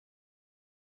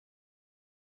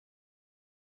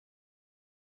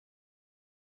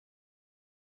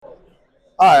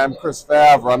Hi, I'm Chris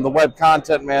Vavra. I'm the Web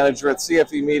Content Manager at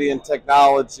CFE Media and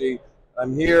Technology.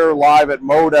 I'm here live at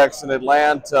Modex in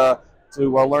Atlanta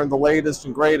to learn the latest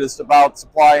and greatest about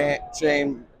supply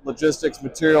chain, logistics,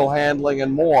 material handling,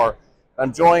 and more.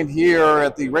 I'm joined here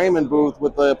at the Raymond booth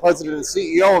with the President and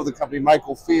CEO of the company,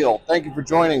 Michael Field. Thank you for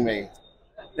joining me.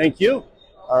 Thank you.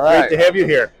 All right. Great to have you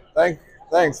here.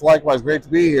 Thanks. Likewise, great to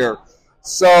be here.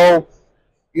 So,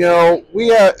 we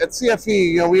at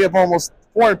CFE, we have almost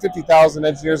 450,000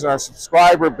 engineers in our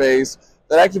subscriber base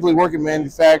that actively work in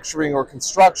manufacturing or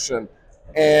construction.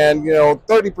 And,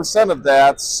 30% of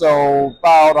that, so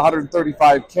about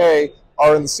 135K,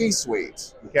 are in the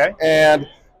C-suite. Okay. And,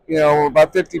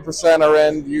 about 50% are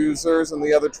end users, and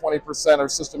the other 20% are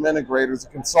system integrators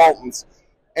and consultants.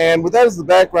 And with that as the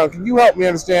background, can you help me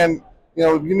understand,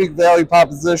 the unique value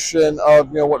proposition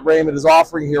of, what Raymond is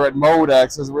offering here at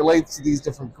Modex as it relates to these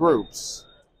different groups?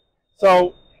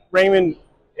 So, Raymond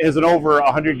has an over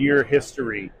 100-year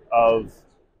history of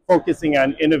focusing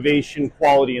on innovation,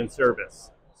 quality, and service.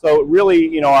 So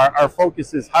really, our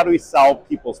focus is how do we solve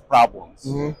people's problems?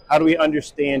 Mm-hmm. How do we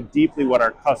understand deeply what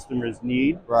our customers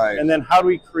need? Right. And then how do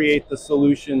we create the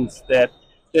solutions that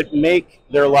make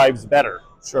their lives better?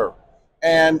 Sure.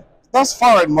 And thus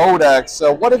far at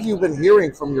Modex, what have you been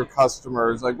hearing from your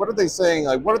customers? Like, what are they saying?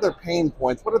 Like, what are their pain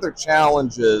points? What are their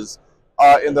challenges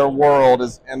in their world?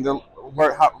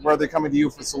 Where are they coming to you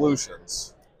for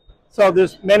solutions? So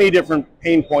there's many different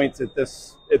pain points at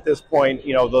this point.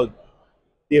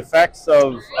 The effects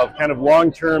of kind of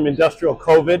long-term industrial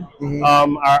COVID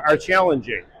are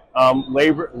challenging.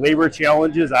 Labor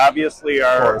challenges obviously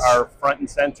are front and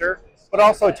center, but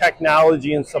also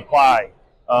technology and supply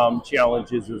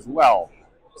challenges as well.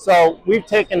 So we've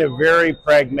taken a very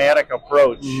pragmatic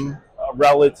approach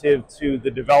relative to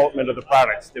the development of the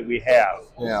products that we have.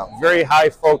 Yeah. Very high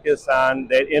focus on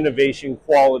that innovation,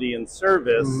 quality, and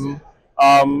service.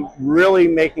 Really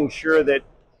making sure that,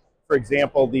 for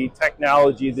example, the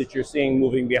technology that you're seeing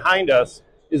moving behind us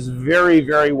is very,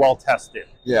 very well tested.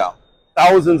 Yeah.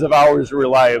 Thousands of hours of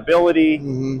reliability,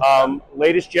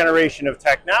 latest generation of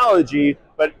technology,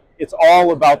 but it's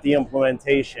all about the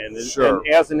implementation. Sure.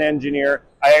 And as an engineer,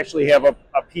 I actually have a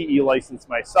PE license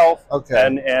myself, okay,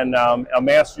 and a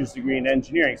master's degree in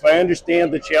engineering. So I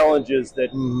understand the challenges that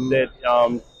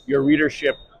your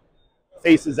readership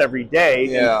faces every day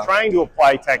in trying to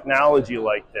apply technology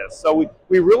like this. So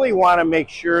we really want to make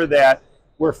sure that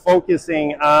we're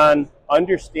focusing on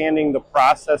understanding the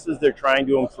processes they're trying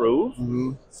to improve.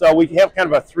 So we have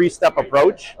kind of a three-step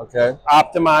approach. Okay.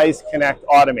 Optimize, connect,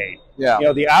 automate. Yeah.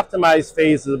 The optimize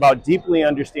phase is about deeply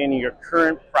understanding your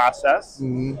current process,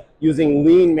 using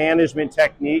lean management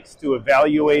techniques to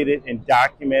evaluate it and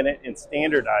document it and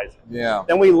standardize it. Yeah.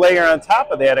 Then we layer on top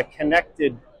of that a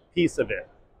connected piece of it,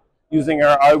 using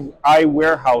our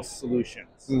iWarehouse solutions.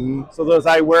 So those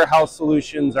iWarehouse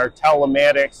solutions are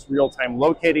telematics, real-time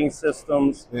locating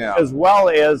systems, as well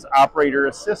as operator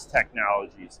assist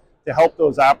technologies to help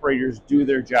those operators do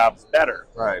their jobs better.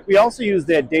 Right. We also use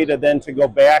that data then to go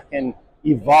back and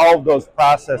evolve those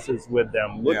processes with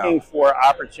them, looking for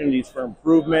opportunities for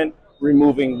improvement,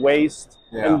 removing waste,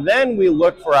 and then we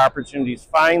look for opportunities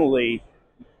finally,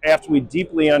 after we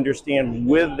deeply understand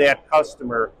with that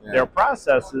customer their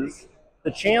processes,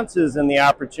 the chances and the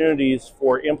opportunities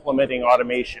for implementing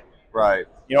automation. Right.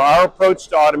 Our approach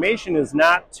to automation is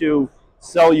not to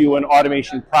sell you an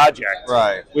automation project.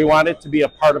 Right. We want it to be a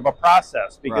part of a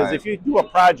process, because if you do a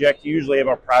project, you usually have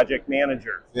a project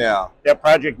manager. Yeah. That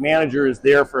project manager is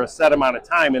there for a set amount of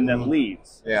time and then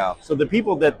leaves. Yeah. So the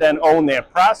people that then own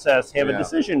that process have a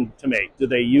decision to make. Do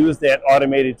they use that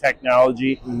automated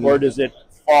technology, or does it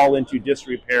fall into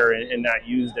disrepair and not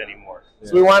used anymore?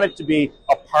 So we want it to be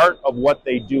a part of what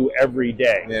they do every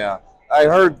day. Yeah. I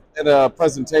heard in a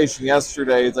presentation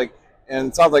yesterday, and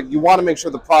it sounds like you want to make sure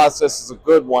the process is a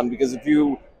good one, because if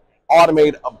you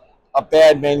automate a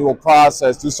bad manual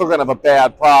process, you're still going to have a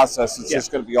bad process. It's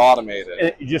just going to be automated.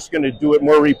 And you're just going to do it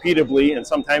more repeatably and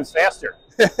sometimes faster.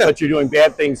 But you're doing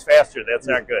bad things faster. That's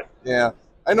not good. Yeah.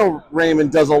 I know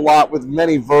Raymond does a lot with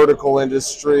many vertical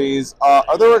industries.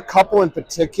 Are there a couple in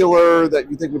particular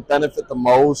that you think would benefit the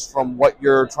most from what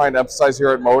you're trying to emphasize here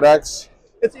at Modex?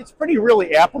 It's pretty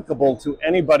really applicable to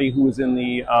anybody who's in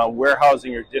the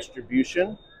warehousing or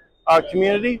distribution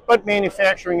community, but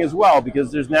manufacturing as well,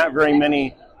 because there's not very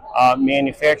many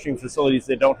manufacturing facilities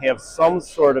that don't have some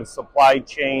sort of supply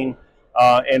chain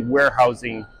and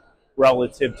warehousing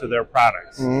relative to their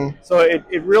products. So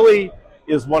it really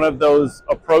is one of those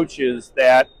approaches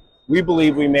that we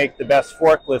believe we make the best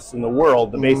forklifts in the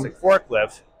world, the basic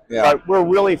forklift, but we're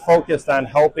really focused on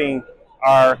helping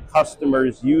our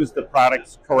customers use the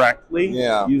products correctly,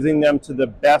 using them to the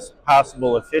best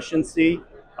possible efficiency,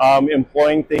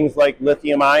 employing things like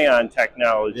lithium-ion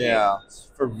technology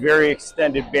for very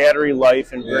extended battery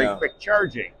life and very quick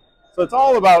charging. So it's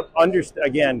all about,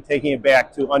 again, taking it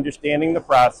back to understanding the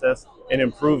process and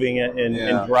improving it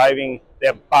and driving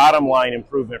that bottom line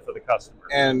improvement for the customer.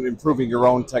 And improving your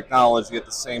own technology at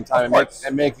the same time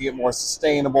and making it more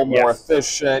sustainable, more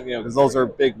efficient, because those are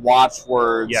big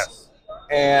watchwords.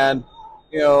 And,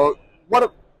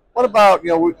 what about,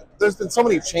 there's been so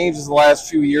many changes in the last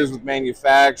few years with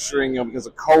manufacturing, because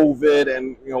of COVID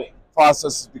and,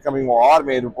 processes becoming more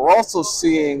automated. But we're also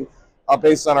seeing,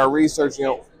 based on our research,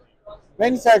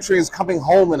 manufacturing is coming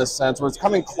home in a sense, where it's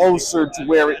coming closer to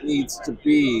where it needs to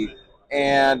be.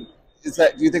 And do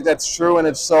you think that's true? And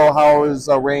if so, how is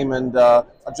Raymond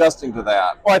adjusting to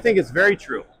that? Well, I think it's very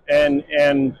true. And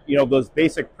those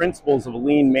basic principles of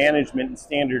lean management and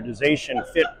standardization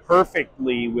fit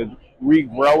perfectly with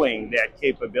regrowing that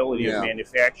capability of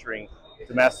manufacturing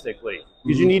domestically.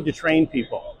 Because you need to train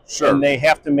people. And they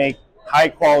have to make high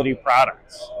quality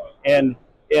products. And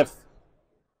if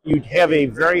you have a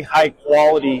very high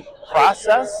quality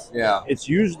process, it's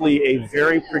usually a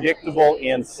very predictable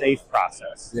and safe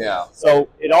process. So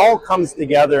it all comes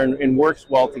together and works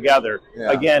well together.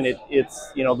 Again,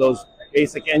 it's those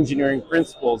basic engineering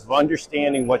principles of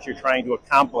understanding what you're trying to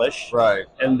accomplish,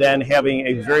 and then having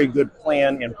a very good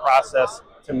plan and process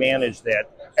to manage that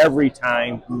every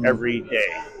time, every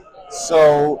day.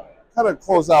 So, kind of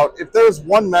close out, if there's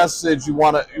one message you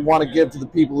want to give to the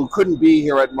people who couldn't be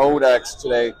here at Modex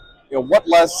today, what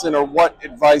lesson or what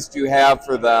advice do you have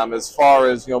for them as far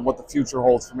as what the future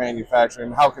holds for manufacturing,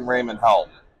 and how can Raymond help?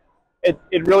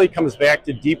 It really comes back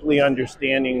to deeply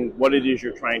understanding what it is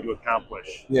you're trying to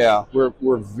accomplish.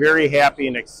 We're very happy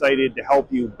and excited to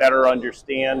help you better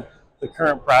understand the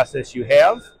current process you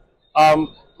have.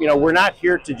 We're not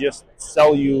here to just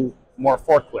sell you more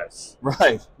forklifts.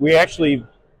 We actually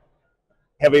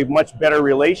have a much better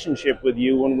relationship with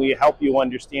you when we help you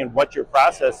understand what your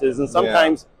process is. And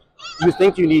sometimes you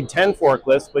think you need 10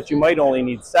 forklifts, but you might only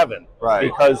need 7.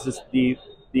 Because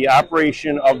the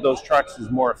operation of those trucks is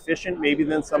more efficient maybe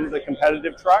than some of the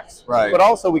competitive trucks. But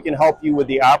also we can help you with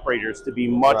the operators to be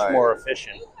much more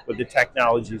efficient with the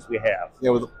technologies we have.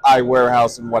 With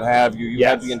iWarehouse and what have you. You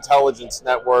have the intelligence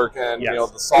network and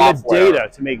the software. And the data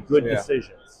to make good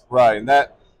decisions. And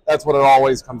that's what it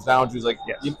always comes down to, is like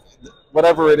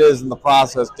whatever it is in the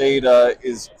process, data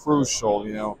is crucial,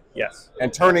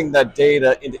 and turning that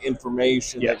data into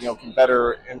information that can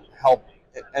better help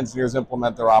engineers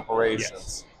implement their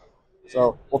operations.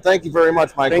 So, well, thank you very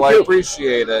much, Michael. I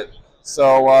appreciate it.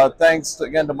 So, thanks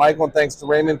again to Michael, and thanks to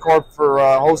Raymond Corp for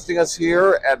hosting us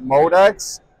here at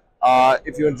Modex.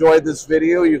 If you enjoyed this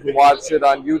video, you can watch it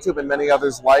on YouTube and many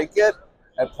others like it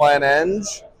at PlanEng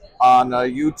on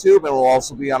YouTube, and we'll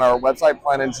also be on our website,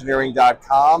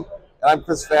 planengineering.com. And I'm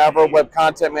Chris Vavra, Web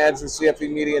Content Manager,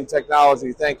 CFE Media and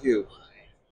Technology. Thank you.